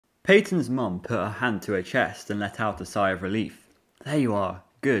Peyton's mum put her hand to her chest and let out a sigh of relief. There you are.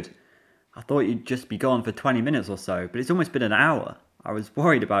 Good. I thought you'd just be gone for 20 minutes or so, but it's almost been an hour. I was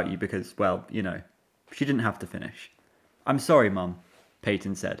worried about you because, well, you know. She didn't have to finish. I'm sorry, Mum,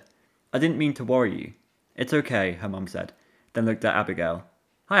 Peyton said. I didn't mean to worry you. It's okay, her mum said, then looked at Abigail.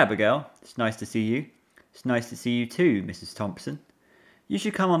 Hi, Abigail. It's nice to see you. It's nice to see you too, Mrs. Thompson. You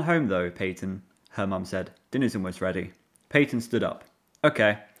should come on home, though, Peyton, her mum said. Dinner's almost ready. Peyton stood up.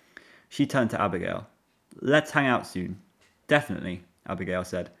 Okay. She turned to Abigail. Let's hang out soon. Definitely, Abigail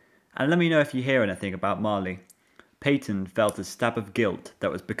said. And let me know if you hear anything about Marley. Peyton felt a stab of guilt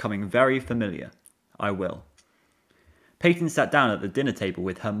that was becoming very familiar. I will. Peyton sat down at the dinner table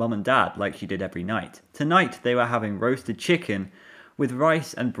with her mum and dad like she did every night. Tonight they were having roasted chicken with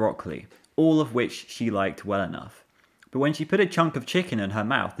rice and broccoli, all of which she liked well enough. But when she put a chunk of chicken in her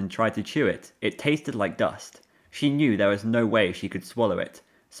mouth and tried to chew it, it tasted like dust. She knew there was no way she could swallow it,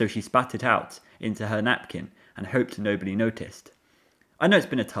 so she spat it out into her napkin and hoped nobody noticed. I know it's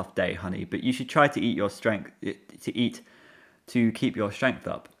been a tough day, honey, but you should try to to keep your strength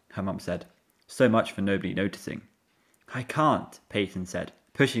up, her mum said. So much for nobody noticing. I can't, Peyton said,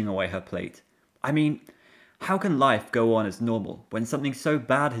 pushing away her plate. I mean, how can life go on as normal when something so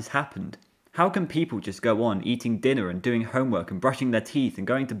bad has happened? How can people just go on eating dinner and doing homework and brushing their teeth and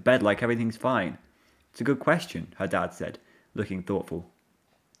going to bed like everything's fine? It's a good question, her dad said, looking thoughtful.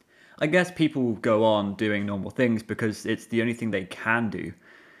 I guess people go on doing normal things because it's the only thing they can do.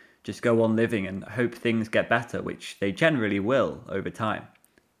 Just go on living and hope things get better, which they generally will over time.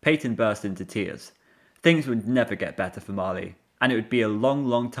 Peyton burst into tears. Things would never get better for Marley, and it would be a long,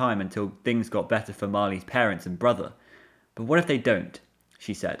 long time until things got better for Marley's parents and brother. But what if they don't?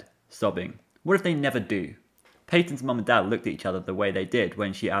 She said, sobbing. What if they never do? Peyton's mum and dad looked at each other the way they did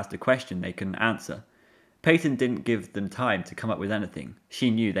when she asked a question they couldn't answer. Peyton didn't give them time to come up with anything.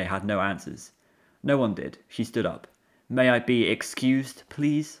 She knew they had no answers. No one did. She stood up. May I be excused,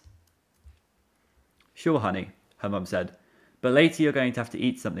 please? Sure, honey, her mum said. But later you're going to have to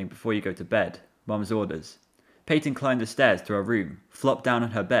eat something before you go to bed. Mum's orders. Peyton climbed the stairs to her room, flopped down on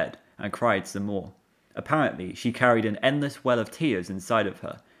her bed, and cried some more. Apparently, she carried an endless well of tears inside of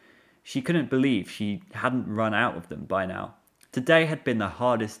her. She couldn't believe she hadn't run out of them by now. Today had been the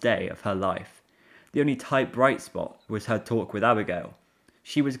hardest day of her life. The only tight bright spot was her talk with Abigail.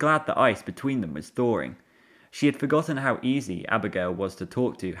 She was glad the ice between them was thawing. She had forgotten how easy Abigail was to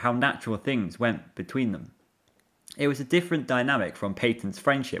talk to, how natural things went between them. It was a different dynamic from Peyton's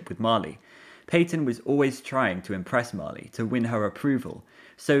friendship with Marley. Peyton was always trying to impress Marley, to win her approval,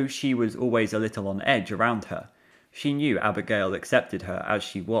 so she was always a little on edge around her. She knew Abigail accepted her as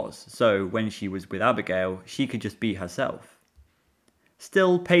she was, so when she was with Abigail, she could just be herself.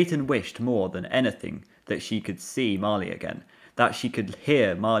 Still, Peyton wished more than anything that she could see Marley again, that she could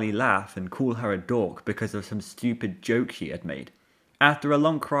hear Marley laugh and call her a dork because of some stupid joke she had made. After a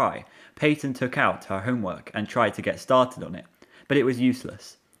long cry, Peyton took out her homework and tried to get started on it, but it was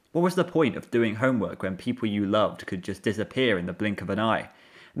useless. What was the point of doing homework when people you loved could just disappear in the blink of an eye?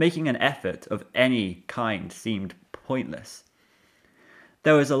 Making an effort of any kind seemed pointless.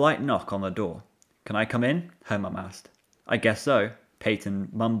 There was a light knock on the door. Can I come in? Her mum asked. I guess so, Peyton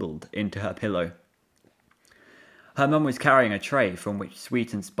mumbled into her pillow. Her mum was carrying a tray from which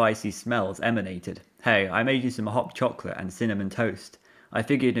sweet and spicy smells emanated. Hey, I made you some hot chocolate and cinnamon toast. I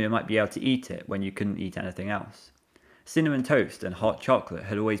figured you might be able to eat it when you couldn't eat anything else. Cinnamon toast and hot chocolate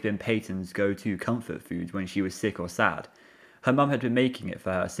had always been Peyton's go-to comfort food when she was sick or sad. Her mum had been making it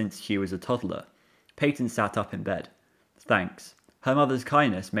for her since she was a toddler. Peyton sat up in bed. Thanks. Her mother's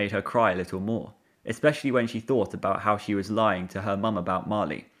kindness made her cry a little more, especially when she thought about how she was lying to her mum about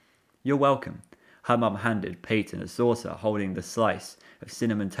Marley. You're welcome. Her mum handed Peyton a saucer holding the slice of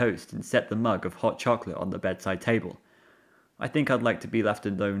cinnamon toast and set the mug of hot chocolate on the bedside table. I think I'd like to be left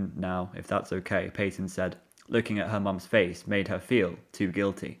alone now, if that's okay, Peyton said. Looking at her mum's face made her feel too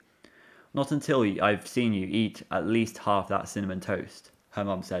guilty. Not until I've seen you eat at least half that cinnamon toast, her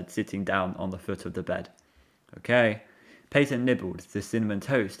mum said, sitting down on the foot of the bed. Okay. Peyton nibbled the cinnamon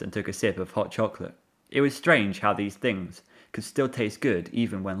toast and took a sip of hot chocolate. It was strange how these things could still taste good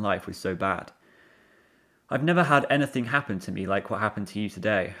even when life was so bad. I've never had anything happen to me like what happened to you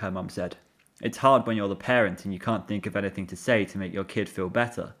today, her mum said. It's hard when you're the parent and you can't think of anything to say to make your kid feel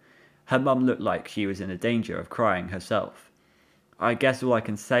better. Her mum looked like she was in a danger of crying herself. I guess all I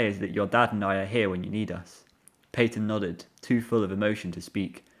can say is that your dad and I are here when you need us. Peyton nodded, too full of emotion to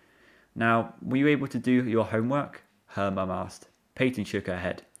speak. Now, were you able to do your homework? Her mum asked. Peyton shook her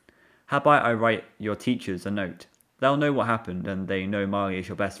head. How about I write your teachers a note? They'll know what happened and they know Marley is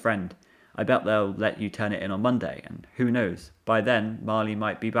your best friend. I bet they'll let you turn it in on Monday, and who knows, by then Marley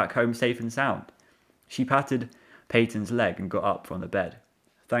might be back home safe and sound. She patted Peyton's leg and got up from the bed.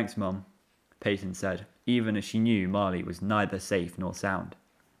 Thanks, Mum, Peyton said, even as she knew Marley was neither safe nor sound.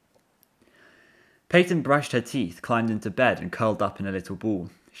 Peyton brushed her teeth, climbed into bed and curled up in a little ball.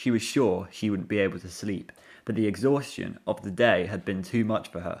 She was sure she wouldn't be able to sleep, but the exhaustion of the day had been too much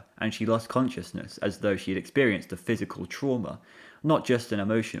for her, and she lost consciousness as though she had experienced a physical trauma, not just an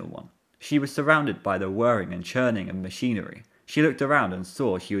emotional one. She was surrounded by the whirring and churning of machinery. She looked around and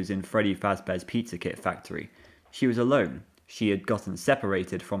saw she was in Freddy Fazbear's Pizza Kit factory. She was alone. She had gotten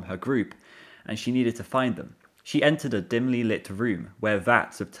separated from her group, and she needed to find them. She entered a dimly lit room where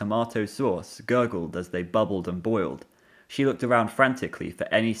vats of tomato sauce gurgled as they bubbled and boiled. She looked around frantically for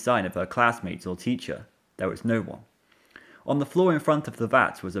any sign of her classmates or teacher. There was no one. On the floor in front of the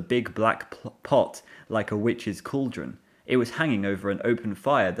vats was a big black pot like a witch's cauldron. It was hanging over an open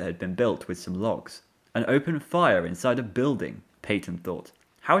fire that had been built with some logs. An open fire inside a building, Peyton thought.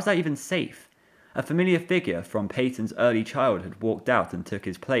 How is that even safe? A familiar figure from Peyton's early childhood walked out and took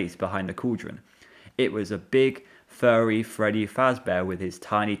his place behind the cauldron. It was a big, furry Freddy Fazbear with his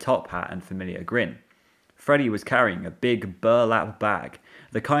tiny top hat and familiar grin. Freddy was carrying a big burlap bag,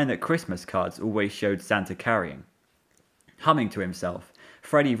 the kind that Christmas cards always showed Santa carrying. Humming to himself,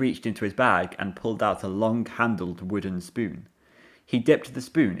 Freddy reached into his bag and pulled out a long-handled wooden spoon. He dipped the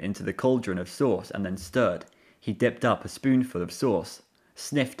spoon into the cauldron of sauce and then stirred. He dipped up a spoonful of sauce,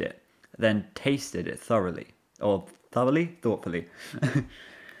 sniffed it, then tasted it thoroughly. Thoughtfully.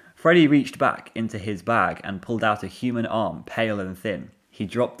 Freddy reached back into his bag and pulled out a human arm, pale and thin. He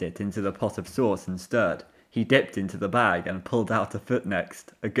dropped it into the pot of sauce and stirred. He dipped into the bag and pulled out a foot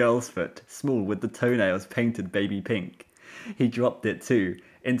next, a girl's foot, small with the toenails painted baby pink. He dropped it too,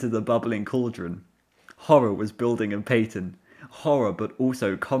 into the bubbling cauldron. Horror was building in Peyton. Horror, but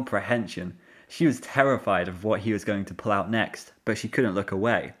also comprehension. She was terrified of what he was going to pull out next, but she couldn't look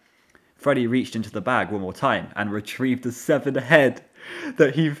away. Freddy reached into the bag one more time and retrieved the severed head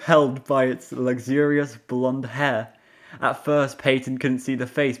that he held by its luxurious blonde hair. At first, Peyton couldn't see the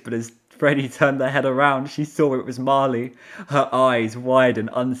face, but as Freddy turned the head around, she saw it was Marley, her eyes wide and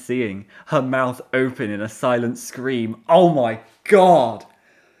unseeing, her mouth open in a silent scream. Oh my god!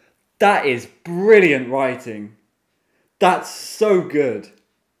 That is brilliant writing. That's so good.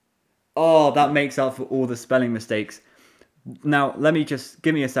 Oh, that makes up for all the spelling mistakes. Now,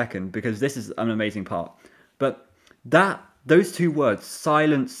 give me a second, because this is an amazing part. But those two words,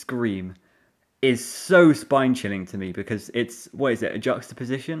 silent scream, is so spine-chilling to me because it's, a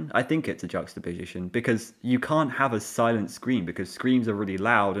juxtaposition? I think it's a juxtaposition because you can't have a silent scream because screams are really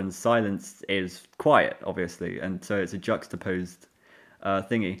loud and silence is quiet, obviously, and so it's a juxtaposed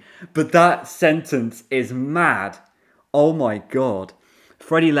thingy. But that sentence is mad. Oh my god.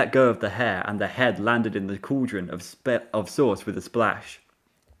 Freddy let go of the hair and the head landed in the cauldron of sauce with a splash.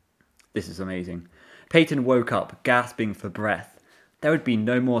 This is amazing. Peyton woke up, gasping for breath. There would be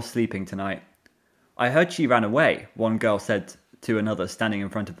no more sleeping tonight. I heard she ran away, one girl said to another standing in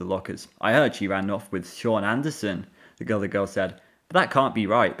front of the lockers. I heard she ran off with Sean Anderson, the other girl said. But that can't be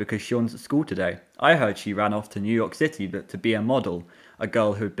right because Sean's at school today. I heard she ran off to New York City to be a model, a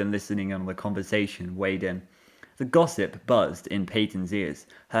girl who had been listening on the conversation weighed in. The gossip buzzed in Peyton's ears.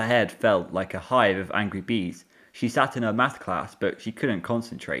 Her head felt like a hive of angry bees. She sat in her math class, but she couldn't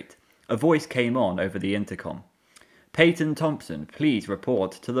concentrate. A voice came on over the intercom. Peyton Thompson, please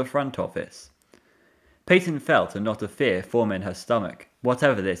report to the front office. Peyton felt a knot of fear form in her stomach.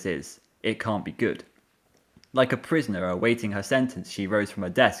 Whatever this is, it can't be good. Like a prisoner awaiting her sentence, she rose from her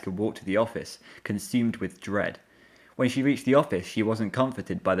desk and walked to the office, consumed with dread. When she reached the office, she wasn't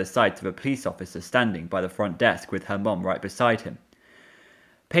comforted by the sight of a police officer standing by the front desk with her mum right beside him.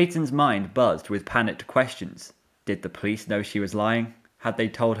 Peyton's mind buzzed with panicked questions. Did the police know she was lying? Had they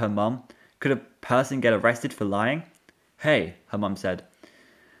told her mum? Could a person get arrested for lying? Hey, her mum said.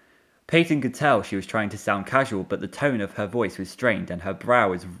 Peyton could tell she was trying to sound casual, but the tone of her voice was strained and her brow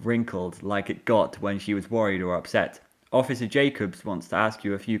was wrinkled like it got when she was worried or upset. Officer Jacobs wants to ask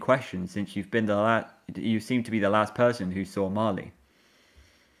you a few questions since you seem to be the last person who saw Marley.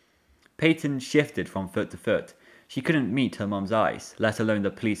 Peyton shifted from foot to foot. She couldn't meet her mum's eyes, let alone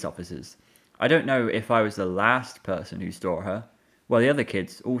the police officers. I don't know if I was the last person who saw her. Well, the other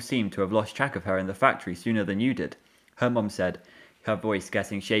kids all seemed to have lost track of her in the factory sooner than you did, her mum said, her voice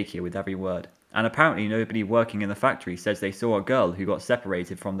getting shakier with every word. And apparently nobody working in the factory says they saw a girl who got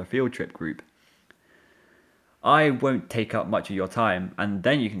separated from the field trip group. I won't take up much of your time, and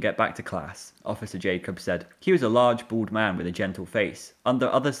then you can get back to class, Officer Jacobs said. He was a large, bald man with a gentle face. Under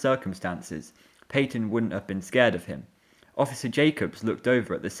other circumstances, Peyton wouldn't have been scared of him. Officer Jacobs looked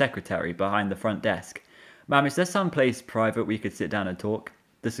over at the secretary behind the front desk. "Ma'am, is there some place private we could sit down and talk?"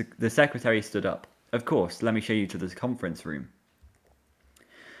 The secretary stood up. "Of course, let me show you to the conference room."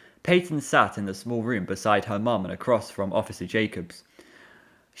 Peyton sat in the small room beside her mum and across from Officer Jacobs.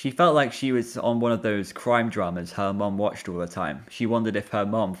 She felt like she was on one of those crime dramas her mum watched all the time. She wondered if her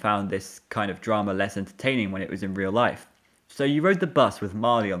mum found this kind of drama less entertaining when it was in real life. "So you rode the bus with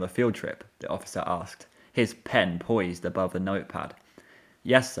Marley on the field trip?" the officer asked, his pen poised above the notepad.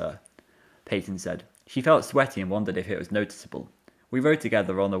 "Yes, sir," Peyton said. She felt sweaty and wondered if it was noticeable. "We rode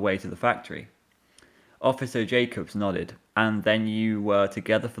together on the way to the factory." Officer Jacobs nodded. "And then you were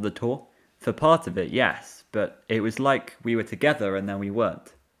together for the tour?" "For part of it, yes, but it was like we were together and then we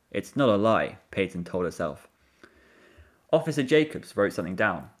weren't." "It's not a lie," Peyton told herself. Officer Jacobs wrote something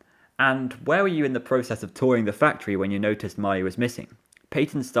down. "And where were you in the process of touring the factory when you noticed Marley was missing?"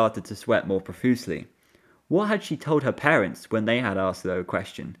 Peyton started to sweat more profusely. What had she told her parents when they had asked her a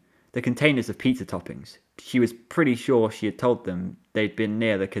question? The containers of pizza toppings. She was pretty sure she had told them they'd been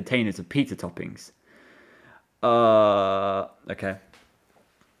near the containers of pizza toppings. Okay.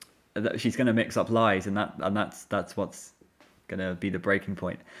 She's going to mix up lies, and that's what's going to be the breaking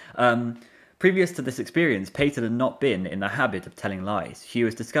point. Previous to this experience, Peyton had not been in the habit of telling lies. She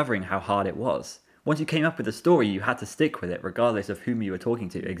was discovering how hard it was. Once you came up with a story, you had to stick with it, regardless of whom you were talking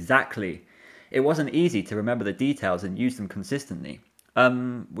to. Exactly. It wasn't easy to remember the details and use them consistently.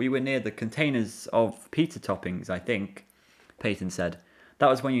 We were near the containers of pizza toppings, I think, Peyton said. "That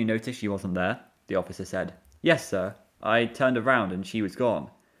was when you noticed she wasn't there?" the officer said. "Yes, sir. I turned around and she was gone."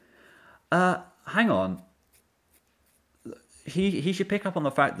 Hang on. He should pick up on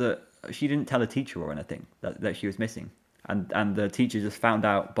the fact that she didn't tell a teacher or anything that she was missing. And the teacher just found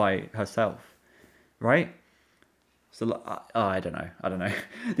out by herself. Right? So, I don't know.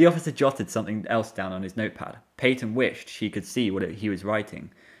 The officer jotted something else down on his notepad. Peyton wished she could see what he was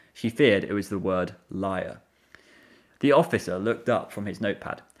writing. She feared it was the word liar. The officer looked up from his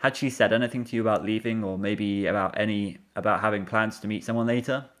notepad. "Had she said anything to you about leaving, or maybe about having plans to meet someone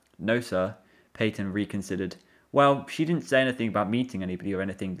later?" "No, sir." Peyton reconsidered. "Well, she didn't say anything about meeting anybody or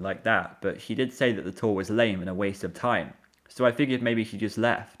anything like that, but she did say that the tour was lame and a waste of time. So I figured maybe she just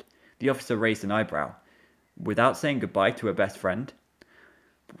left." The officer raised an eyebrow. "Without saying goodbye to her best friend?"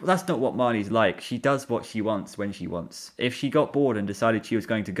 "Well, that's not what Marnie's like. She does what she wants when she wants. If she got bored and decided she was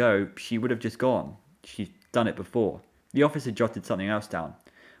going to go, she would have just gone. She's done it before." The officer jotted something else down.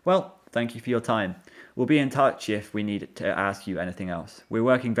 "Well, thank you for your time. We'll be in touch if we need to ask you anything else. We're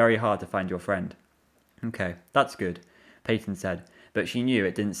working very hard to find your friend." "Okay, that's good," Peyton said, but she knew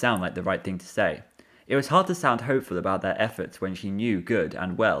it didn't sound like the right thing to say. It was hard to sound hopeful about their efforts when she knew good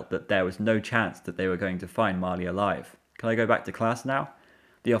and well that there was no chance that they were going to find Marley alive. "Can I go back to class now?"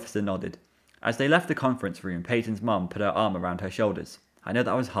 The officer nodded. As they left the conference room, Peyton's mum put her arm around her shoulders. "I know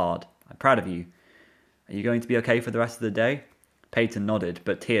that was hard. I'm proud of you. Are you going to be okay for the rest of the day?" Peyton nodded,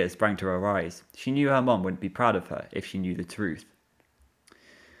 but tears sprang to her eyes. She knew her mum wouldn't be proud of her if she knew the truth.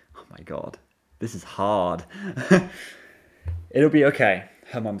 Oh my god, this is hard. "It'll be okay,"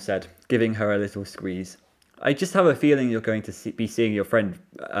 her mum said, giving her a little squeeze. "I just have a feeling you're going to be seeing your friend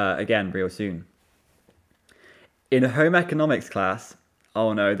again real soon." In a home economics class,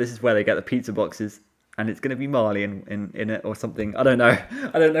 oh no, this is where they get the pizza boxes, and it's going to be Marley in it or something. I don't know.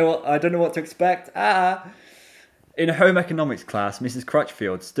 I don't know what to expect. In a home economics class, Mrs.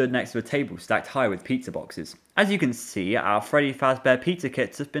 Crutchfield stood next to a table stacked high with pizza boxes. "As you can see, our Freddy Fazbear pizza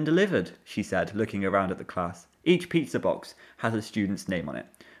kits have been delivered," she said, looking around at the class. "Each pizza box has a student's name on it.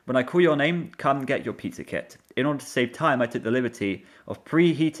 When I call your name, come get your pizza kit. In order to save time, I took the liberty of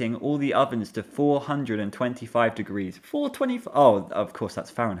preheating all the ovens to 425 degrees. 425? Oh, of course,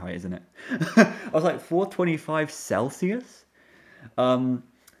 that's Fahrenheit, isn't it? I was like, 425 Celsius?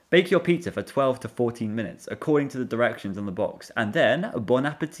 Bake your pizza for 12 to 14 minutes, according to the directions on the box, and then bon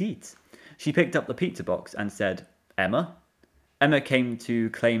appetit." She picked up the pizza box and said, "Emma?" Emma came to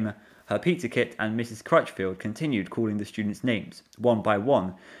claim her pizza kit, and Mrs. Crutchfield continued calling the students' names. One by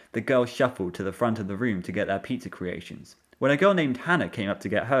one, the girls shuffled to the front of the room to get their pizza creations. When a girl named Hannah came up to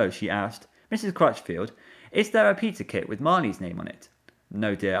get hers, she asked, "Mrs. Crutchfield, is there a pizza kit with Marley's name on it?"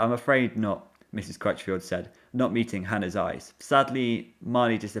 "No, dear, I'm afraid not," Mrs. Crutchfield said, not meeting Hannah's eyes. Sadly,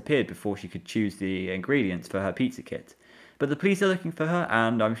 Marley disappeared before she could choose the ingredients for her pizza kit. But the police are looking for her,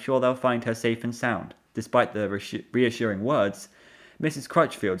 and I'm sure they'll find her safe and sound. Despite the reassuring words, Mrs.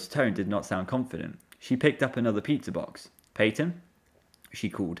 Crutchfield's tone did not sound confident. She picked up another pizza box. "Peyton?" she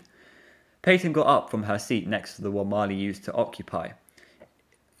called. Peyton got up from her seat next to the one Marley used to occupy.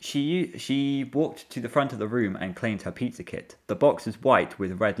 She walked to the front of the room and claimed her pizza kit. The box was white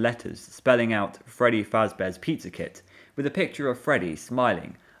with red letters, spelling out Freddy Fazbear's Pizza Kit, with a picture of Freddie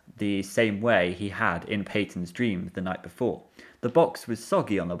smiling the same way he had in Peyton's dream the night before. The box was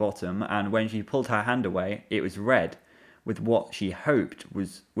soggy on the bottom, and when she pulled her hand away, it was red, with what she hoped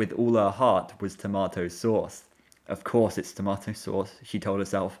was, with all her heart, was tomato sauce. Of course it's tomato sauce, she told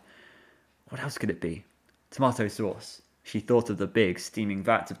herself. What else could it be? Tomato sauce. She thought of the big, steaming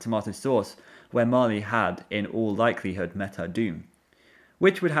vats of tomato sauce where Marley had, in all likelihood, met her doom.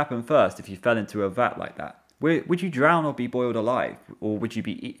 Which would happen first if you fell into a vat like that? Would you drown or be boiled alive? Or would you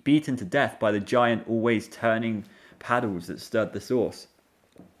be beaten to death by the giant, always turning paddles that stirred the sauce?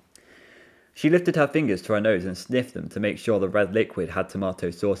 She lifted her fingers to her nose and sniffed them to make sure the red liquid had tomato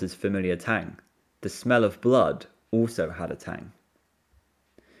sauce's familiar tang. The smell of blood also had a tang.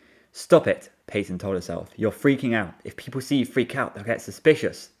 Stop it, Peyton told herself. You're freaking out. If people see you freak out, they'll get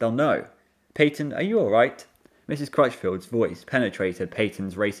suspicious. They'll know. Peyton, are you all right? Mrs. Crutchfield's voice penetrated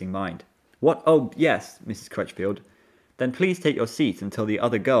Peyton's racing mind. What? Oh, yes, Mrs. Crutchfield. Then please take your seat until the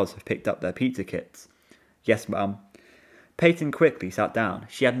other girls have picked up their pizza kits. Yes, ma'am. Peyton quickly sat down.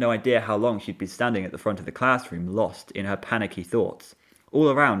 She had no idea how long she'd been standing at the front of the classroom, lost in her panicky thoughts.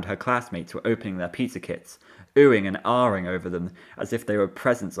 All around, her classmates were opening their pizza kits, oohing and ahhing over them as if they were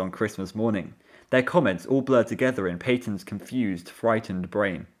presents on Christmas morning. Their comments all blurred together in Peyton's confused, frightened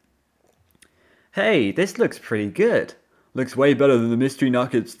brain. Hey, this looks pretty good. Looks way better than the mystery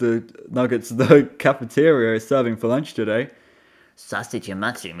nuggets the cafeteria is serving for lunch today. Sausage and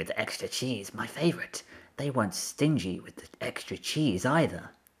mushroom with extra cheese, my favourite. They weren't stingy with the extra cheese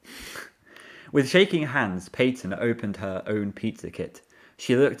either. With shaking hands, Peyton opened her own pizza kit.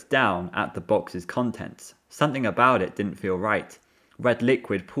 She looked down at the box's contents. Something about it didn't feel right. Red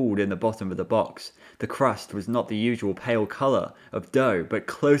liquid pooled in the bottom of the box. The crust was not the usual pale colour of dough, but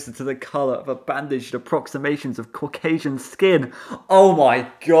closer to the colour of a bandaged approximations of Caucasian skin. Oh my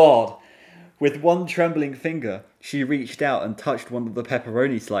god! With one trembling finger, she reached out and touched one of the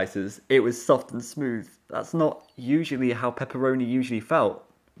pepperoni slices. It was soft and smooth. That's not usually how pepperoni usually felt,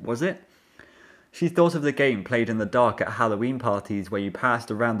 was it? She thought of the game played in the dark at Halloween parties where you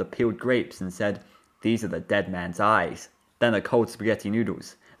passed around the peeled grapes and said, "These are the dead man's eyes." Then the cold spaghetti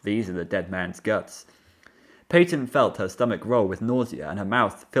noodles. "These are the dead man's guts." Peyton felt her stomach roll with nausea and her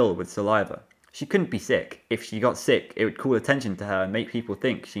mouth fill with saliva. She couldn't be sick. If she got sick, it would call attention to her and make people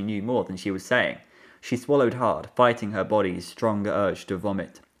think she knew more than she was saying. She swallowed hard, fighting her body's strong urge to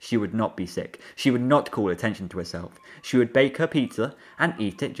vomit. She would not be sick. She would not call attention to herself. She would bake her pizza and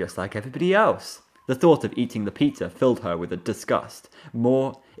eat it just like everybody else. The thought of eating the pizza filled her with a disgust,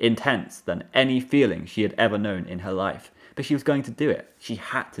 more intense than any feeling she had ever known in her life. But she was going to do it. She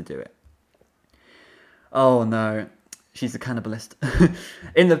had to do it. Oh no, she's a cannibalist.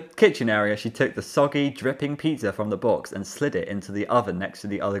 In the kitchen area, she took the soggy, dripping pizza from the box and slid it into the oven next to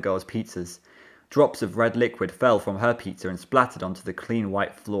the other girls' pizzas. Drops of red liquid fell from her pizza and splattered onto the clean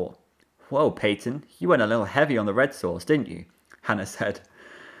white floor. Whoa, Peyton, you went a little heavy on the red sauce, didn't you? Hannah said.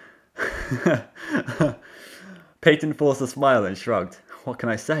 Peyton forced a smile and shrugged. What can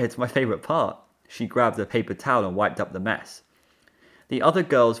I say? It's my favourite part. She grabbed a paper towel and wiped up the mess. The other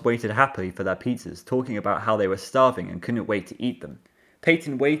girls waited happily for their pizzas, talking about how they were starving and couldn't wait to eat them.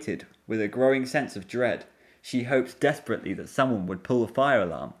 Peyton waited with a growing sense of dread. She hoped desperately that someone would pull the fire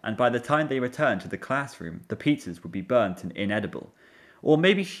alarm, and by the time they returned to the classroom, the pizzas would be burnt and inedible. Or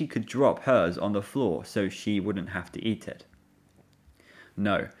maybe she could drop hers on the floor so she wouldn't have to eat it.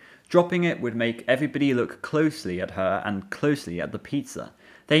 No, dropping it would make everybody look closely at her and closely at the pizza.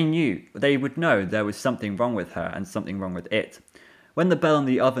 They would know there was something wrong with her and something wrong with it. When the bell on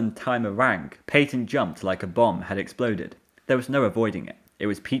the oven timer rang, Peyton jumped like a bomb had exploded. There was no avoiding it. It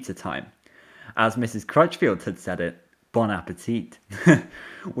was pizza time. As Mrs. Crutchfield had said it, bon appetit.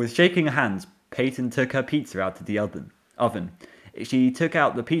 With shaking hands, Peyton took her pizza out of the oven. She took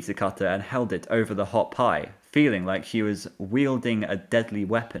out the pizza cutter and held it over the hot pie, feeling like she was wielding a deadly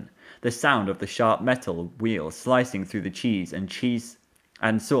weapon. The sound of the sharp metal wheel slicing through the cheese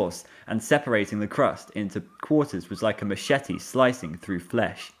and sauce and separating the crust into quarters was like a machete slicing through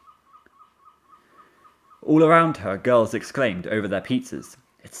flesh. All around her, girls exclaimed over their pizzas.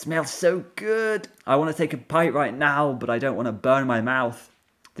 It smells so good! I want to take a bite right now, but I don't want to burn my mouth.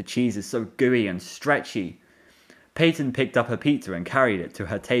 The cheese is so gooey and stretchy. Peyton picked up her pizza and carried it to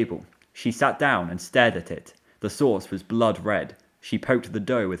her table. She sat down and stared at it. The sauce was blood red. She poked the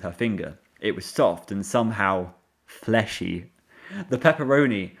dough with her finger. It was soft and somehow fleshy. The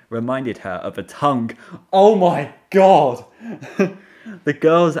pepperoni reminded her of a tongue. Oh my god! The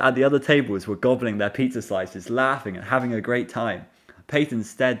girls at the other tables were gobbling their pizza slices, laughing and having a great time. Peyton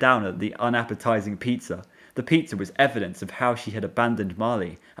stared down at the unappetizing pizza. The pizza was evidence of how she had abandoned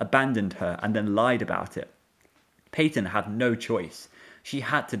Marley, abandoned her, and then lied about it. Peyton had no choice. She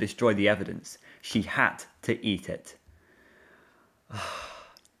had to destroy the evidence. She had to eat it.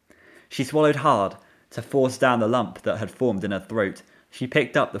 She swallowed hard to force down the lump that had formed in her throat. She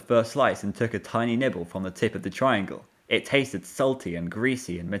picked up the first slice and took a tiny nibble from the tip of the triangle. It tasted salty and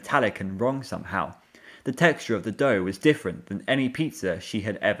greasy and metallic and wrong somehow. The texture of the dough was different than any pizza she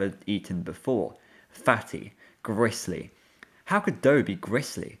had ever eaten before. Fatty, gristly. How could dough be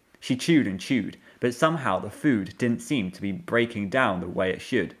gristly? She chewed and chewed, but somehow the food didn't seem to be breaking down the way it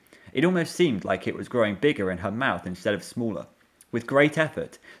should. It almost seemed like it was growing bigger in her mouth instead of smaller. With great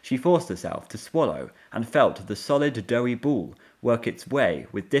effort, she forced herself to swallow and felt the solid doughy ball work its way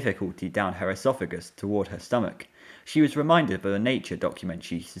with difficulty down her esophagus toward her stomach. She was reminded of a nature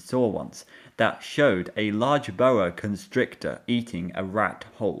documentary she saw once that showed a large boa constrictor eating a rat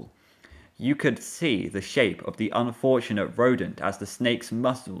whole. You could see the shape of the unfortunate rodent as the snake's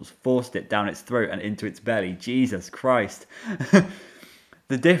muscles forced it down its throat and into its belly. Jesus Christ!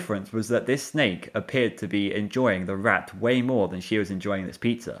 The difference was that this snake appeared to be enjoying the rat way more than she was enjoying this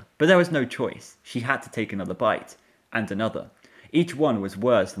pizza. But there was no choice. She had to take another bite. And another. Each one was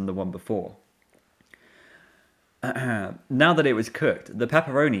worse than the one before. Now that it was cooked, the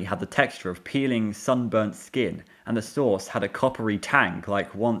pepperoni had the texture of peeling sunburnt skin, and the sauce had a coppery tang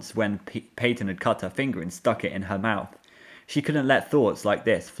like once when Peyton had cut her finger and stuck it in her mouth. She couldn't let thoughts like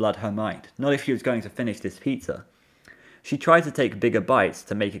this flood her mind, not if she was going to finish this pizza. She tried to take bigger bites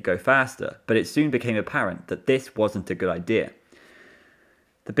to make it go faster, but it soon became apparent that this wasn't a good idea.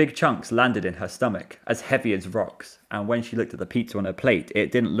 The big chunks landed in her stomach, as heavy as rocks, and when she looked at the pizza on her plate,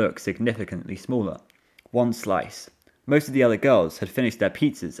 it didn't look significantly smaller. One slice. Most of the other girls had finished their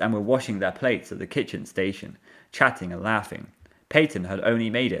pizzas and were washing their plates at the kitchen station, chatting and laughing. Peyton had only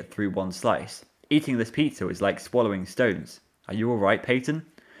made it through one slice. Eating this pizza was like swallowing stones. "Are you all right, Peyton?"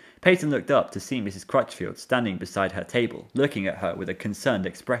 Peyton looked up to see Mrs. Crutchfield standing beside her table, looking at her with a concerned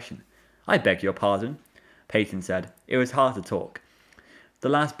expression. "I beg your pardon," Peyton said. It was hard to talk. The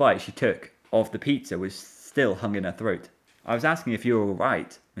last bite she took of the pizza was still hung in her throat. "I was asking if you were all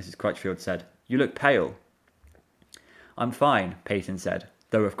right," Mrs. Crutchfield said. "You look pale." "I'm fine," Peyton said,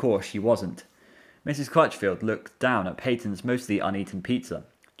 though of course she wasn't. Mrs. Crutchfield looked down at Peyton's mostly uneaten pizza.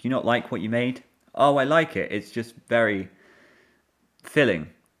 "Do you not like what you made?" "Oh, I like it. It's just very filling."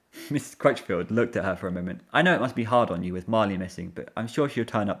 Mrs. Crutchfield looked at her for a moment. "I know it must be hard on you with Marley missing, but I'm sure she'll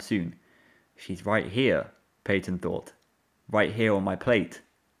turn up soon." "She's right here," Peyton thought. "Right here on my plate."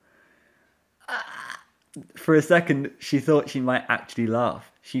 For a second, she thought she might actually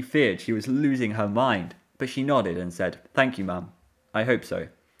laugh. She feared she was losing her mind, but she nodded and said, "Thank you, ma'am. I hope so."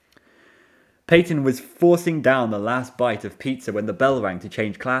 Peyton was forcing down the last bite of pizza when the bell rang to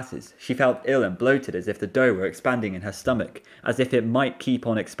change classes. She felt ill and bloated, as if the dough were expanding in her stomach, as if it might keep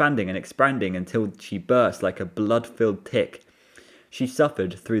on expanding and expanding until she burst like a blood-filled tick. She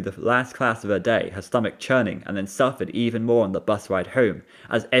suffered through the last class of her day, her stomach churning, and then suffered even more on the bus ride home,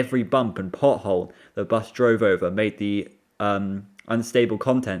 as every bump and pothole the bus drove over made the unstable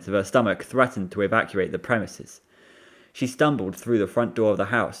contents of her stomach threaten to evacuate the premises. She stumbled through the front door of the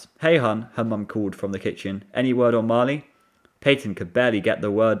house. "Hey, hon," her mum called from the kitchen. "Any word on Marley?" Peyton could barely get out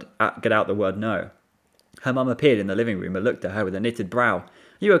the word no. Her mum appeared in the living room and looked at her with a knitted brow.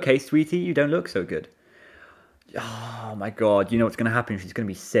 "You okay, sweetie? You don't look so good." Oh my god, you know what's going to happen? She's going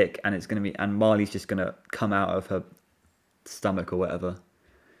to be sick, and Marley's just going to come out of her stomach or whatever.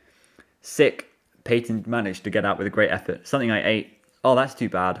 Sick, Peyton managed to get out with a great effort. "Something I ate." "Oh, that's too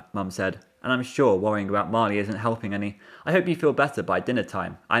bad," Mum said. "And I'm sure worrying about Marley isn't helping any. I hope you feel better by dinner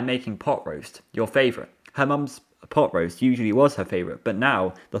time. I'm making pot roast, your favourite." Her mum's pot roast usually was her favourite, but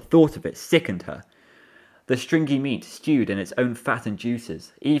now the thought of it sickened her. The stringy meat stewed in its own fat and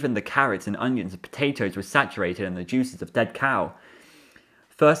juices. Even the carrots and onions and potatoes were saturated in the juices of dead cow.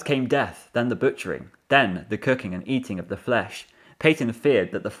 First came death, then the butchering, then the cooking and eating of the flesh. Peyton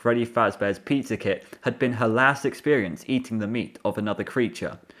feared that the Freddy Fazbear's Pizza Kit had been her last experience eating the meat of another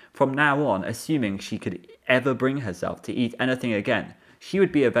creature. From now on, assuming she could ever bring herself to eat anything again, she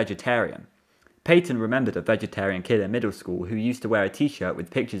would be a vegetarian. Peyton remembered a vegetarian kid in middle school who used to wear a t-shirt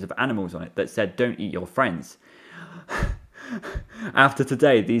with pictures of animals on it that said, "Don't eat your friends." After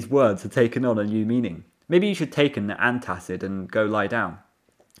today, these words had taken on a new meaning. "Maybe you should take an antacid and go lie down,"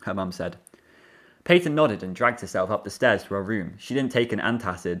 her mum said. Peyton nodded and dragged herself up the stairs to her room. She didn't take an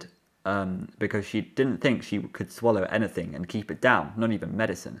antacid because she didn't think she could swallow anything and keep it down, not even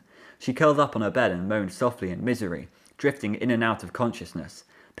medicine. She curled up on her bed and moaned softly in misery, drifting in and out of consciousness.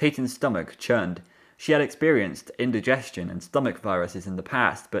 Peyton's stomach churned. She had experienced indigestion and stomach viruses in the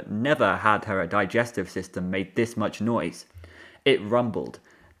past, but never had her digestive system made this much noise. It rumbled.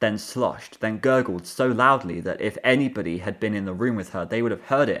 then sloshed, then gurgled so loudly that if anybody had been in the room with her, they would have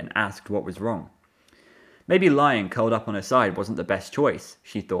heard it and asked what was wrong. Maybe lying curled up on her side wasn't the best choice,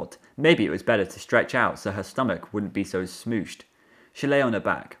 she thought. Maybe it was better to stretch out so her stomach wouldn't be so smooshed. She lay on her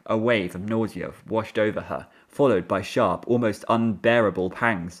back. A wave of nausea washed over her, followed by sharp, almost unbearable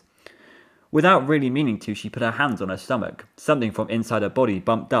pangs. Without really meaning to, she put her hands on her stomach. Something from inside her body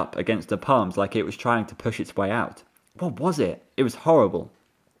bumped up against her palms like it was trying to push its way out. What was it? It was horrible.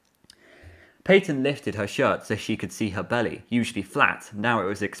 Peyton lifted her shirt so she could see her belly, usually flat. Now it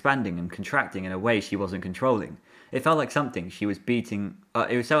was expanding and contracting in a way she wasn't controlling. It felt like something she was beating.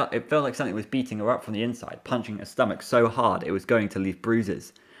 It felt like something was beating her up from the inside, punching her stomach so hard it was going to leave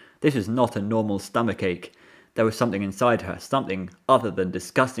bruises. This was not a normal stomachache. There was something inside her, something other than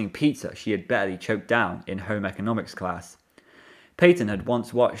disgusting pizza she had barely choked down in home economics class. Peyton had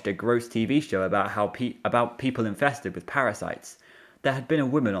once watched a gross TV show about people infested with parasites. There had been a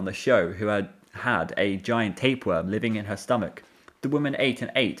woman on the show who had a giant tapeworm living in her stomach. The woman ate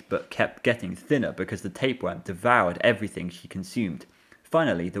and ate, but kept getting thinner because the tapeworm devoured everything she consumed.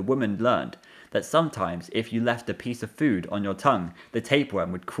 Finally, the woman learned that sometimes if you left a piece of food on your tongue, the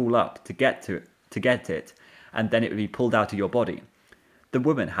tapeworm would crawl up to get it, and then it would be pulled out of your body. The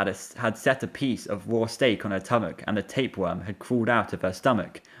woman had set a piece of raw steak on her stomach, and the tapeworm had crawled out of her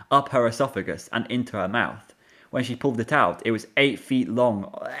stomach, up her esophagus, and into her mouth. When she pulled it out, it was 8 feet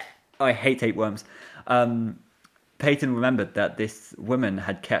long. I hate tapeworms. Peyton remembered that this woman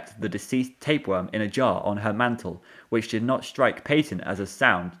had kept the deceased tapeworm in a jar on her mantle, which did not strike Peyton as a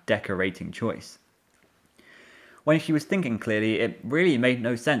sound, decorating choice. When she was thinking clearly, it really made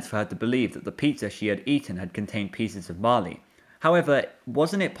no sense for her to believe that the pizza she had eaten had contained pieces of Marley. However,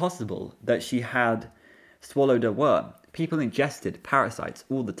 wasn't it possible that she had swallowed a worm? People ingested parasites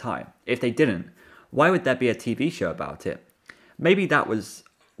all the time. If they didn't, why would there be a TV show about it? Maybe that was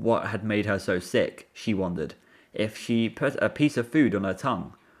what had made her so sick, she wondered. If she put a piece of food on her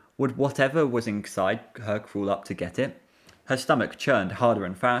tongue, would whatever was inside her crawl up to get it? Her stomach churned harder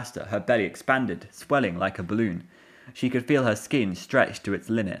and faster, her belly expanded, swelling like a balloon. She could feel her skin stretched to its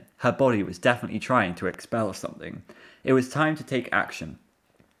limit. Her body was definitely trying to expel something. It was time to take action.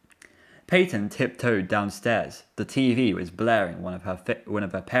 Peyton tiptoed downstairs. The TV was blaring one of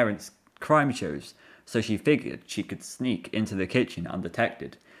her parents' crime shows, so she figured she could sneak into the kitchen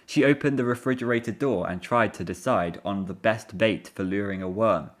undetected. She opened the refrigerator door and tried to decide on the best bait for luring a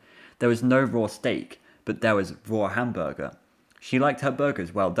worm. There was no raw steak, but there was raw hamburger. She liked her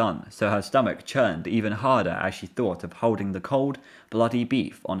burgers well done, so her stomach churned even harder as she thought of holding the cold, bloody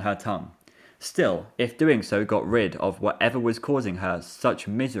beef on her tongue. Still, if doing so got rid of whatever was causing her such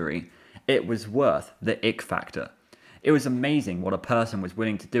misery, it was worth the ick factor. It was amazing what a person was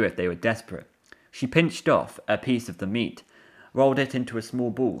willing to do if they were desperate. She pinched off a piece of the meat, rolled it into a small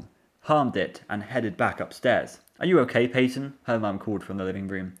ball, harmed it, and headed back upstairs. "Are you okay, Peyton?" her mum called from the living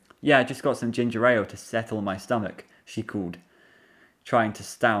room. "Yeah, I just got some ginger ale to settle my stomach," she called, trying to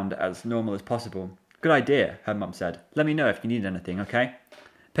sound as normal as possible. "Good idea," her mum said. "Let me know if you need anything, okay?"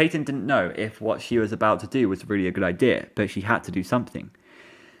 Peyton didn't know if what she was about to do was really a good idea, but she had to do something.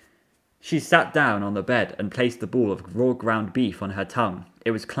 She sat down on the bed and placed the ball of raw ground beef on her tongue.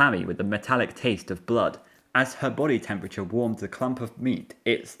 It was clammy with the metallic taste of blood. As her body temperature warmed the clump of meat,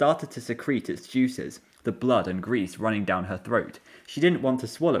 it started to secrete its juices, the blood and grease running down her throat. She didn't want to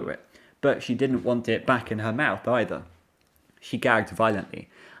swallow it, but she didn't want it back in her mouth either. She gagged violently,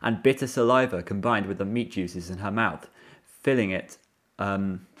 and bitter saliva combined with the meat juices in her mouth, filling it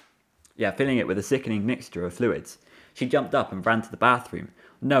with a sickening mixture of fluids. She jumped up and ran to the bathroom,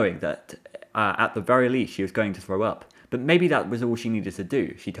 knowing that at the very least she was going to throw up. But maybe that was all she needed to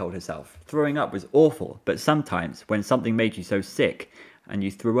do, she told herself. Throwing up was awful, but sometimes when something made you so sick and you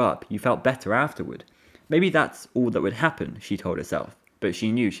threw up, you felt better afterward. Maybe that's all that would happen, she told herself, but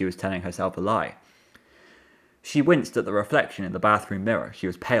she knew she was telling herself a lie. She winced at the reflection in the bathroom mirror. She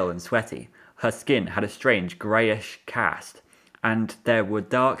was pale and sweaty. Her skin had a strange greyish cast, and there were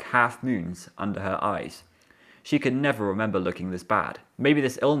dark half-moons under her eyes. She could never remember looking this bad. Maybe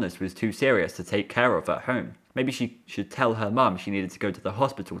this illness was too serious to take care of at home. Maybe she should tell her mum she needed to go to the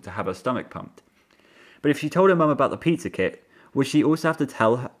hospital to have her stomach pumped. But if she told her mum about the pizza kit, would she also have to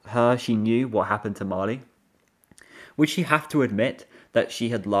tell her she knew what happened to Marley? Would she have to admit that she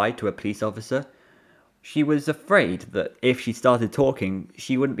had lied to a police officer? She was afraid that if she started talking,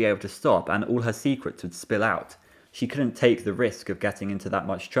 she wouldn't be able to stop and all her secrets would spill out. She couldn't take the risk of getting into that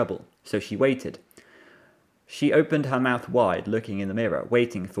much trouble, so she waited. She opened her mouth wide, looking in the mirror,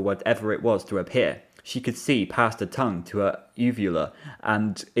 waiting for whatever it was to appear. She could see past her tongue to her uvula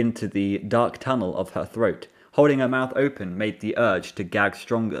and into the dark tunnel of her throat. Holding her mouth open made the urge to gag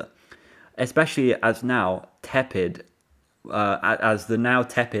stronger, especially as the now tepid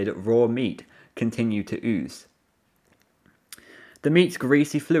raw meat continued to ooze. The meat's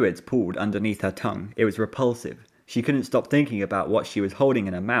greasy fluids pooled underneath her tongue. It was repulsive. She couldn't stop thinking about what she was holding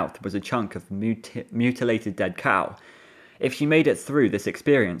in her mouth was a chunk of mutilated dead cow. If she made it through this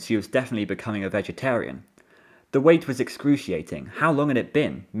experience, she was definitely becoming a vegetarian. The wait was excruciating. How long had it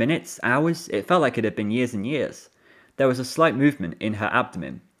been? Minutes? Hours? It felt like it had been years and years. There was a slight movement in her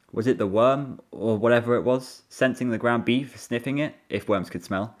abdomen. Was it the worm, or whatever it was, sensing the ground beef, sniffing it, if worms could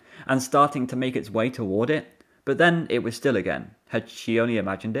smell, and starting to make its way toward it? But then it was still again. Had she only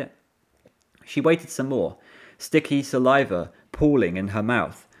imagined it? She waited some more, sticky saliva pooling in her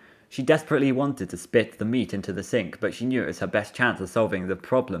mouth. She desperately wanted to spit the meat into the sink, but she knew it was her best chance of solving the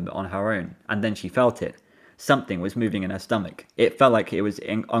problem on her own, and then she felt it. Something was moving in her stomach. It felt like it was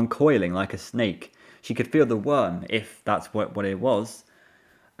uncoiling like a snake. She could feel the worm, if that's what it was,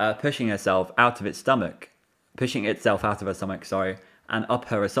 pushing itself out of her stomach, and up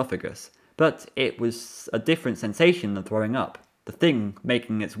her esophagus. But it was a different sensation than throwing up. The thing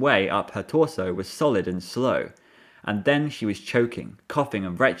making its way up her torso was solid and slow. And then she was choking, coughing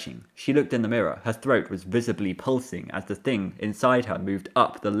and retching. She looked in the mirror. Her throat was visibly pulsing as the thing inside her moved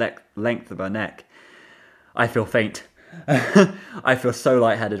up the length of her neck. I feel faint. I feel so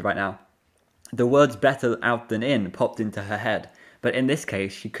lightheaded right now. The words "better out than in" popped into her head, but in this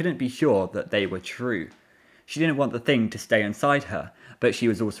case she couldn't be sure that they were true. She didn't want the thing to stay inside her, but she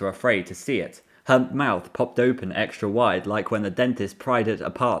was also afraid to see it. Her mouth popped open extra wide, like when the dentist pried it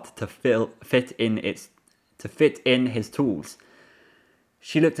apart to fit in his tools.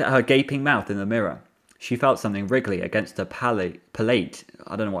 She looked at her gaping mouth in the mirror. She felt something wriggly against her palate.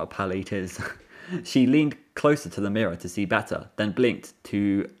 I don't know what a palate is. She leaned closer to the mirror to see better, then blinked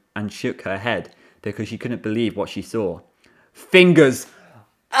and shook her head because she couldn't believe what she saw. Fingers!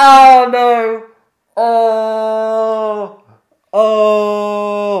 Oh no!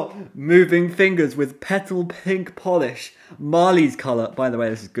 Oh! Moving fingers with petal pink polish. Marley's colour. By the way,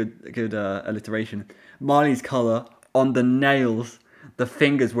 this is good alliteration. Marley's colour on the nails. The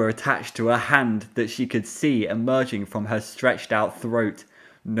fingers were attached to a hand that she could see emerging from her stretched out throat.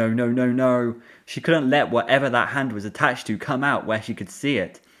 No, no, no, no. She couldn't let whatever that hand was attached to come out where she could see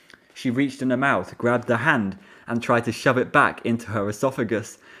it. She reached in her mouth, grabbed the hand, and tried to shove it back into her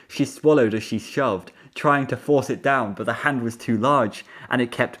esophagus. She swallowed as she shoved, trying to force it down, but the hand was too large, and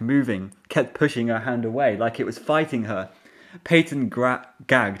it kept moving, kept pushing her hand away like it was fighting her. Peyton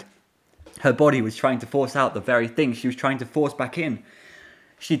gagged. Her body was trying to force out the very thing she was trying to force back in.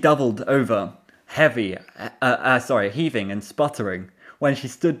 She doubled over, heaving and sputtering. When she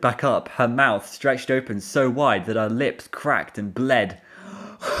stood back up, her mouth stretched open so wide that her lips cracked and bled.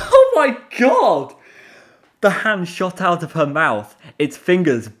 Oh my god! The hand shot out of her mouth, its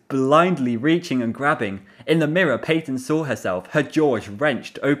fingers blindly reaching and grabbing. In the mirror, Peyton saw herself, her jaws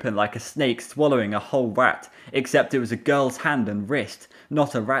wrenched open like a snake swallowing a whole rat, except it was a girl's hand and wrist,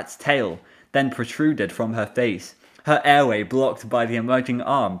 not a rat's tail, then protruded from her face. Her airway blocked by the emerging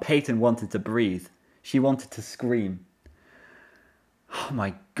arm. Peyton wanted to breathe. She wanted to scream. Oh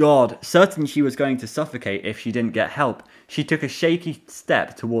my god, certain she was going to suffocate if she didn't get help. She took a shaky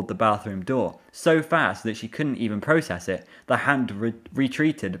step toward the bathroom door, so fast that she couldn't even process it. The hand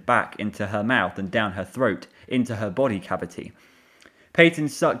retreated back into her mouth and down her throat, into her body cavity. Peyton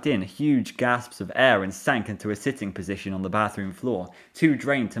sucked in huge gasps of air and sank into a sitting position on the bathroom floor, too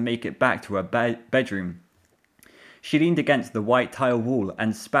drained to make it back to her bedroom. She leaned against the white tile wall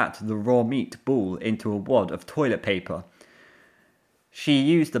and spat the raw meat ball into a wad of toilet paper. She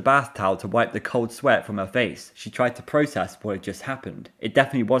used the bath towel to wipe the cold sweat from her face. She tried to process what had just happened. It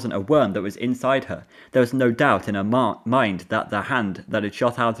definitely wasn't a worm that was inside her. There was no doubt in her mind that the hand that had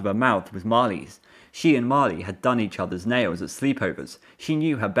shot out of her mouth was Marley's. She and Marley had done each other's nails at sleepovers. She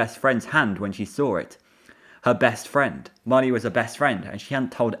knew her best friend's hand when she saw it. Her best friend. Marley was her best friend, and she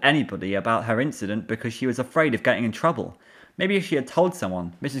hadn't told anybody about her incident because she was afraid of getting in trouble. Maybe if she had told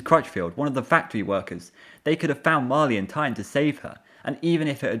someone, Mrs. Crutchfield, one of the factory workers, they could have found Marley in time to save her. And even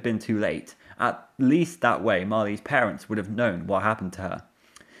if it had been too late, at least that way Marley's parents would have known what happened to her.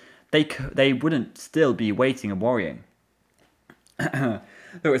 They wouldn't still be waiting and worrying. But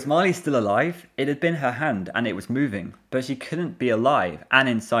was Marley still alive? It had been her hand and it was moving, but she couldn't be alive and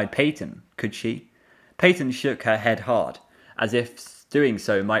inside Peyton, could she? Peyton shook her head hard, as if doing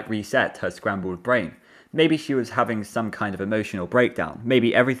so might reset her scrambled brain. Maybe she was having some kind of emotional breakdown.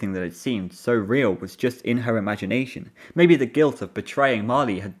 Maybe everything that had seemed so real was just in her imagination. Maybe the guilt of betraying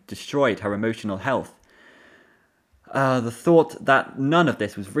Marley had destroyed her emotional health. The thought that none of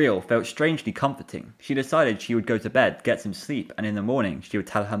this was real felt strangely comforting. She decided she would go to bed, get some sleep, and in the morning she would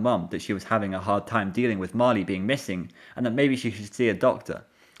tell her mum that she was having a hard time dealing with Marley being missing, and that maybe she should see a doctor.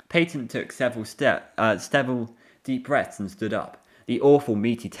 Peyton took several deep breaths and stood up. The awful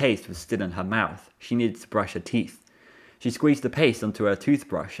meaty taste was still in her mouth. She needed to brush her teeth. She squeezed the paste onto her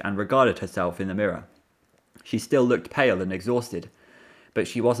toothbrush and regarded herself in the mirror. She still looked pale and exhausted, but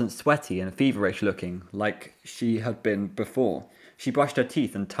she wasn't sweaty and feverish looking like she had been before. She brushed her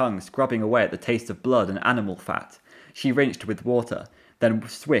teeth and tongue, scrubbing away at the taste of blood and animal fat. She rinsed with water, then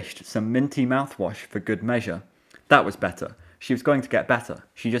swished some minty mouthwash for good measure. That was better. She was going to get better.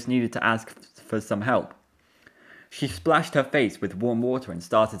 She just needed to ask for some help. She splashed her face with warm water and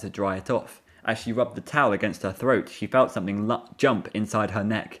started to dry it off. As she rubbed the towel against her throat, she felt something jump inside her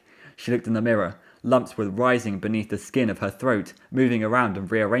neck. She looked in the mirror. Lumps were rising beneath the skin of her throat, moving around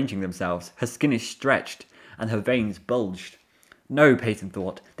and rearranging themselves. Her skin is stretched, and her veins bulged. No, Peyton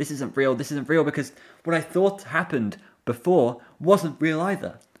thought, this isn't real, because what I thought happened before wasn't real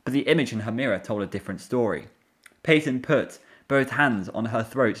either. But the image in her mirror told a different story. Peyton put both hands on her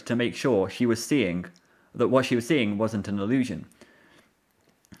throat to make sure that what she was seeing wasn't an illusion.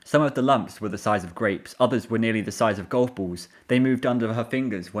 Some of the lumps were the size of grapes, others were nearly the size of golf balls. They moved under her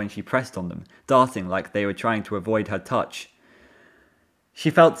fingers when she pressed on them, darting like they were trying to avoid her touch. She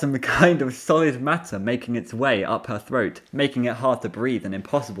felt some kind of solid matter making its way up her throat, making it hard to breathe and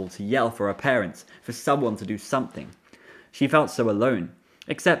impossible to yell for her parents, for someone to do something. She felt so alone,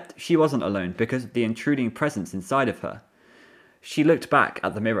 except she wasn't alone because of the intruding presence inside of her. She looked back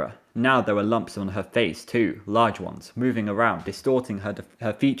at the mirror. Now there were lumps on her face too, large ones, moving around, distorting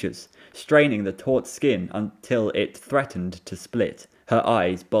her features, straining the taut skin until it threatened to split. Her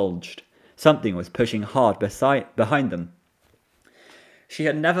eyes bulged. Something was pushing hard behind them. She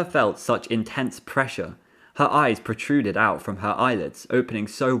had never felt such intense pressure. Her eyes protruded out from her eyelids, opening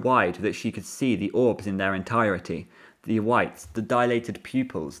so wide that she could see the orbs in their entirety, the whites, the dilated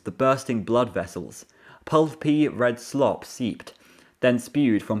pupils, the bursting blood vessels. Pulpy red slop seeped, then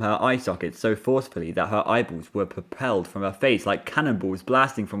spewed from her eye sockets so forcefully that her eyeballs were propelled from her face like cannonballs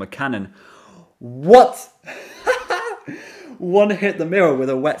blasting from a cannon. What? One hit the mirror with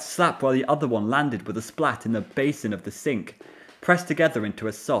a wet slap while the other one landed with a splat in the basin of the sink. Pressed together into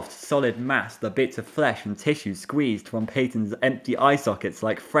a soft, solid mass, the bits of flesh and tissue squeezed from Peyton's empty eye sockets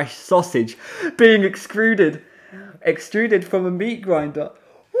like fresh sausage being extruded from a meat grinder.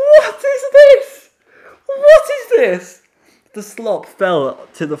 What is this? What is this? The slop fell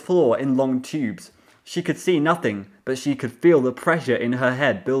to the floor in long tubes. She could see nothing, but she could feel the pressure in her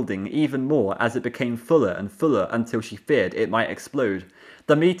head building even more as it became fuller and fuller until she feared it might explode.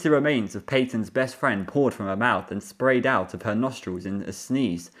 The meaty remains of Peyton's best friend poured from her mouth and sprayed out of her nostrils in a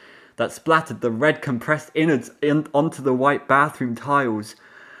sneeze that splattered the red compressed innards onto the white bathroom tiles.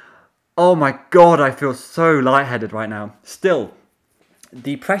 Oh my god, I feel so lightheaded right now. Still,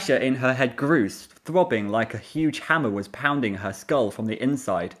 the pressure in her head grew, throbbing like a huge hammer was pounding her skull from the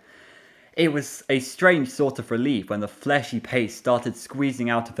inside. It was a strange sort of relief when the fleshy paste started squeezing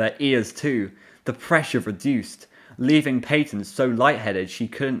out of her ears too. The pressure reduced, leaving Peyton so lightheaded she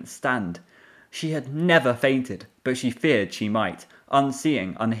couldn't stand. She had never fainted, but she feared she might.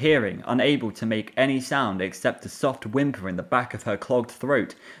 Unseeing, unhearing, unable to make any sound except a soft whimper in the back of her clogged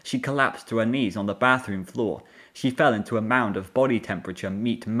throat, she collapsed to her knees on the bathroom floor. She fell into a mound of body-temperature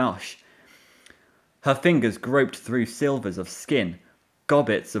meat mush. Her fingers groped through silvers of skin,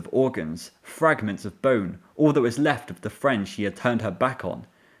 gobbets of organs, fragments of bone, all that was left of the friend she had turned her back on.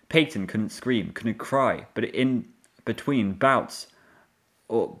 Peyton couldn't scream, couldn't cry, but in between bouts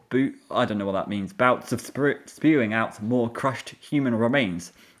of spewing out more crushed human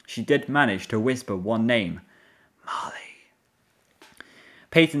remains, she did manage to whisper one name. Marley.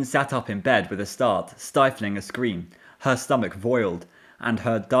 Peyton sat up in bed with a start, stifling a scream. Her stomach boiled, and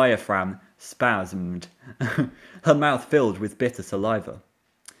her diaphragm spasmed. Her mouth filled with bitter saliva.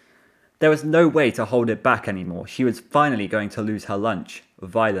 There was no way to hold it back anymore. She was finally going to lose her lunch,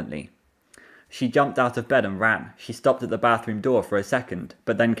 violently. She jumped out of bed and ran. She stopped at the bathroom door for a second,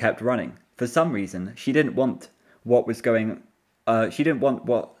 but then kept running. For some reason, she didn't want what was going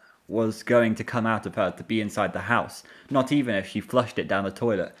to come out of her to be inside the house, not even if she flushed it down the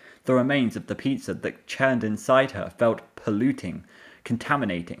toilet. The remains of the pizza that churned inside her felt polluting,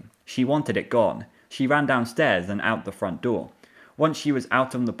 contaminating. She wanted it gone. She ran downstairs and out the front door. Once she was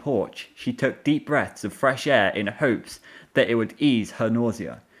out on the porch, she took deep breaths of fresh air in hopes that it would ease her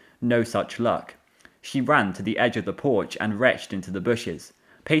nausea. No such luck. She ran to the edge of the porch and retched into the bushes.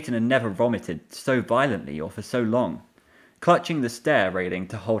 Peyton had never vomited so violently or for so long. Clutching the stair railing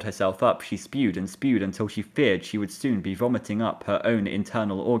to hold herself up, she spewed and spewed until she feared she would soon be vomiting up her own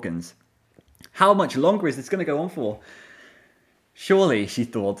internal organs. How much longer is this going to go on for? Surely, she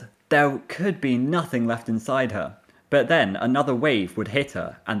thought, there could be nothing left inside her. But then another wave would hit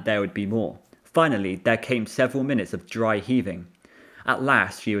her, and there would be more. Finally, there came several minutes of dry heaving. At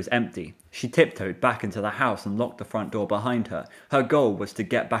last, she was empty. She tiptoed back into the house and locked the front door behind her. Her goal was to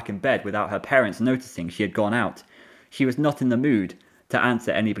get back in bed without her parents noticing she had gone out. She was not in the mood to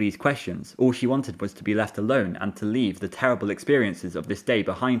answer anybody's questions. All she wanted was to be left alone and to leave the terrible experiences of this day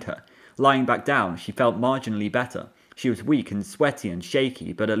behind her. Lying back down, she felt marginally better. She was weak and sweaty and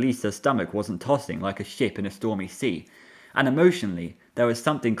shaky, but at least her stomach wasn't tossing like a ship in a stormy sea. And emotionally, there was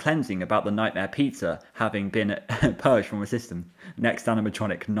something cleansing about the nightmare pizza having been purged from her system. Next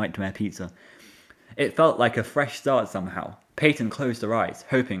animatronic, nightmare pizza. It felt like a fresh start somehow. Peyton closed her eyes,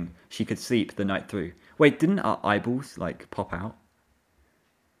 hoping she could sleep the night through. Wait, didn't our eyeballs, pop out?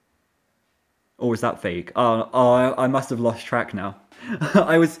 Or was that fake? Oh, I must have lost track now.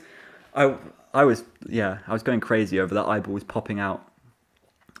 I was going crazy over the eyeballs popping out.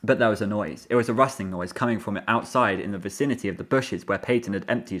 But there was a noise. It was a rustling noise coming from outside in the vicinity of the bushes where Peyton had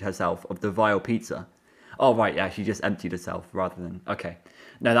emptied herself of the vile pizza. Oh, right, yeah, she just emptied herself rather than... Okay.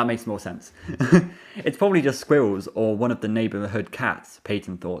 No, that makes more sense. It's probably just squirrels or one of the neighborhood cats,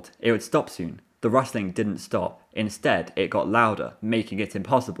 Peyton thought. It would stop soon. The rustling didn't stop. Instead, it got louder, making it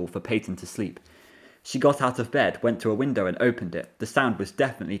impossible for Peyton to sleep. She got out of bed, went to a window and opened it. The sound was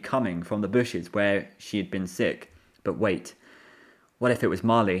definitely coming from the bushes where she had been sick. But wait, what if it was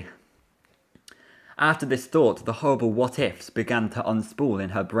Marley? After this thought, the horrible what-ifs began to unspool in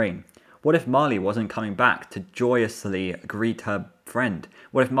her brain. What if Marley wasn't coming back to joyously greet her friend?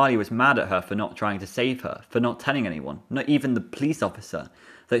 What if Marley was mad at her for not trying to save her, for not telling anyone, not even the police officer,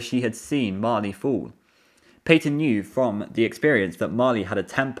 that she had seen Marley fall? Peyton knew from the experience that Marley had a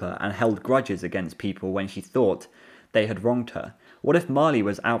temper and held grudges against people when she thought they had wronged her. What if Marley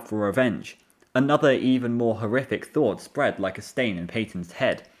was out for revenge? Another even more horrific thought spread like a stain in Peyton's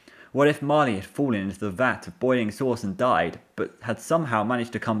head. What if Marley had fallen into the vat of boiling sauce and died, but had somehow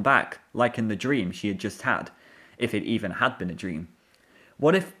managed to come back, like in the dream she had just had, if it even had been a dream?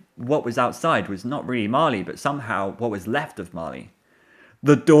 What if what was outside was not really Marley, but somehow what was left of Marley?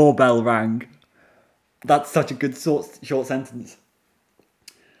 The doorbell rang. That's such a good short sentence.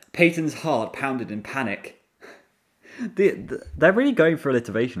 Peyton's heart pounded in panic. They're really going for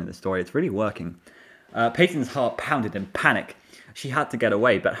alliteration in this story. It's really working. Peyton's heart pounded in panic. She had to get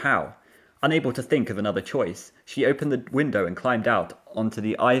away, but how? Unable to think of another choice, she opened the window and climbed out onto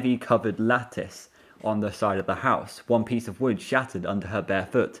the ivy-covered lattice on the side of the house. One piece of wood shattered under her bare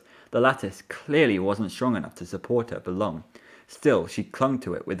foot. The lattice clearly wasn't strong enough to support her for long. Still, she clung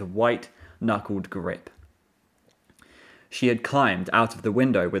to it with a white-knuckled grip. She had climbed out of the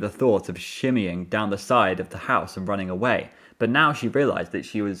window with a thought of shimmying down the side of the house and running away, but now she realized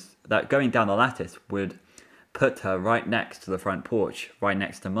that going down the lattice would put her right next to the front porch, right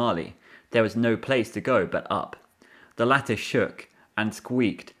next to Marley. There was no place to go but up. The lattice shook and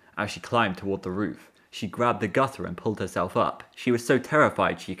squeaked as she climbed toward the roof. She grabbed the gutter and pulled herself up. She was so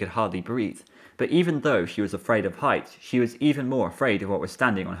terrified she could hardly breathe. But even though she was afraid of heights, she was even more afraid of what was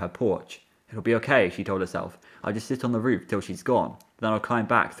standing on her porch. It'll be okay, she told herself. I'll just sit on the roof till she's gone. Then I'll climb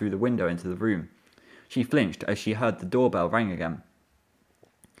back through the window into the room. She flinched as she heard the doorbell ring again.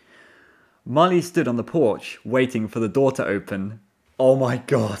 Marley stood on the porch, waiting for the door to open. Oh my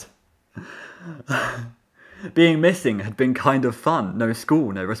god. Being missing had been kind of fun. No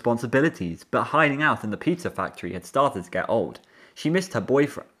school, no responsibilities. But hiding out in the pizza factory had started to get old. She missed her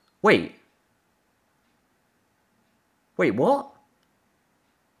boyfriend. Wait, what?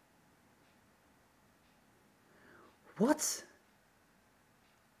 What?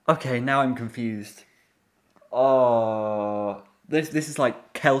 Okay, now I'm confused. Oh, this is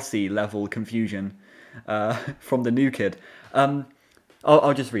like Kelsey level confusion from the new kid.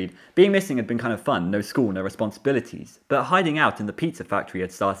 I'll just read. Being missing had been kind of fun. No school, no responsibilities. But hiding out in the pizza factory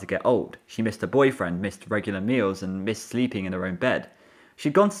had started to get old. She missed her boyfriend, missed regular meals, and missed sleeping in her own bed.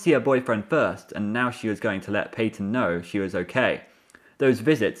 She'd gone to see her boyfriend first, and now she was going to let Peyton know she was okay. Those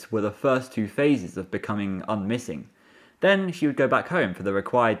visits were the first two phases of becoming unmissing. Then she would go back home for the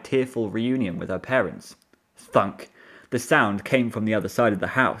required tearful reunion with her parents. Thunk. The sound came from the other side of the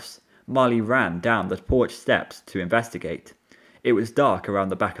house. Marley ran down the porch steps to investigate. It was dark around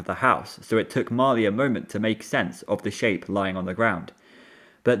the back of the house, so it took Marley a moment to make sense of the shape lying on the ground.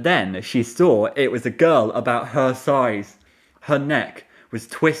 But then she saw it was a girl about her size. Her neck was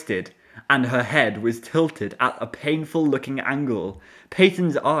twisted, and her head was tilted at a painful-looking angle.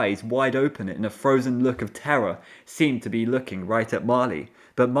 Peyton's eyes, wide open in a frozen look of terror, seemed to be looking right at Marley.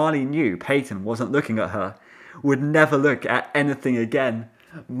 But Marley knew Peyton wasn't looking at her, would never look at anything again.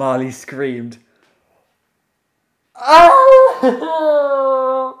 Marley screamed. Oh!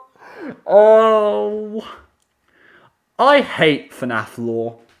 Oh! I hate FNAF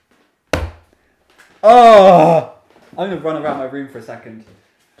lore. Oh! I'm going to run around my room for a second.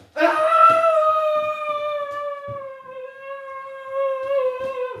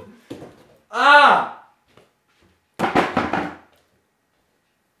 Ah!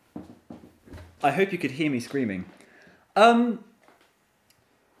 I hope you could hear me screaming.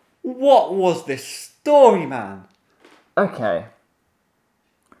 What was this story, man? Okay.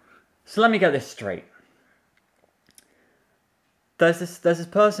 So let me get this straight. There's this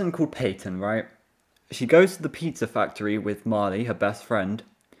person called Peyton, right? She goes to the pizza factory with Marley, her best friend,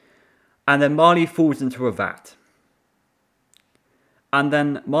 and then Marley falls into a vat. And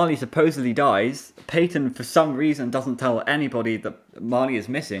then Marley supposedly dies. Peyton, for some reason, doesn't tell anybody that Marley is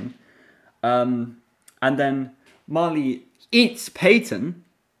missing. And then Marley eats Peyton,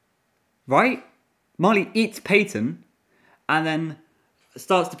 right? Marley eats Peyton, and then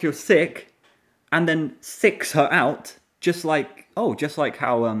starts to feel sick, and then sicks her out, just like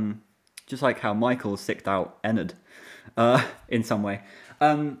how Michael sicked out Ennard, in some way.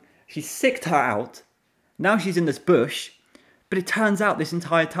 He sicked her out. Now she's in this bush, but it turns out this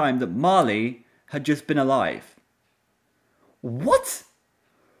entire time that Marley had just been alive. What?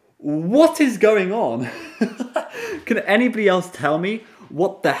 What is going on? Can anybody else tell me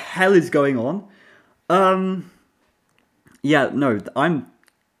what the hell is going on? Yeah, no,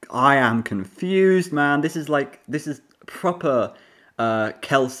 I am confused, man. This is proper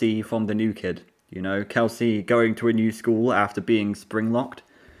Kelsey from The New Kid. You know, Kelsey going to a new school after being spring-locked.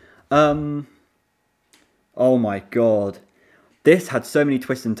 Oh my god. This had so many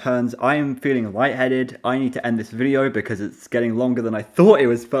twists and turns. I am feeling lightheaded. I need to end this video because it's getting longer than I thought it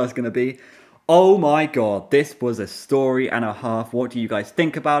was first going to be. Oh my god, this was a story and a half. What do you guys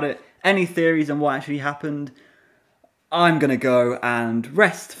think about it? Any theories on what actually happened? I'm going to go and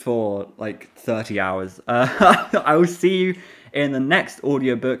rest for like 30 hours. I will see you in the next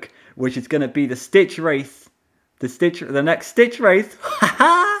audiobook, which is going to be the Stitch Wraith. The next Stitch Wraith.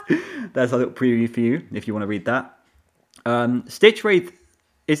 There's a little preview for you if you want to read that. Stitch Wraith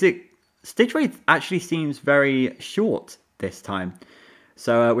actually seems very short this time.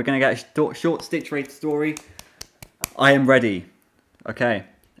 So we're going to get a short Stitch Wraith story. I am ready. Okay.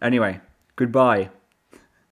 Anyway, goodbye.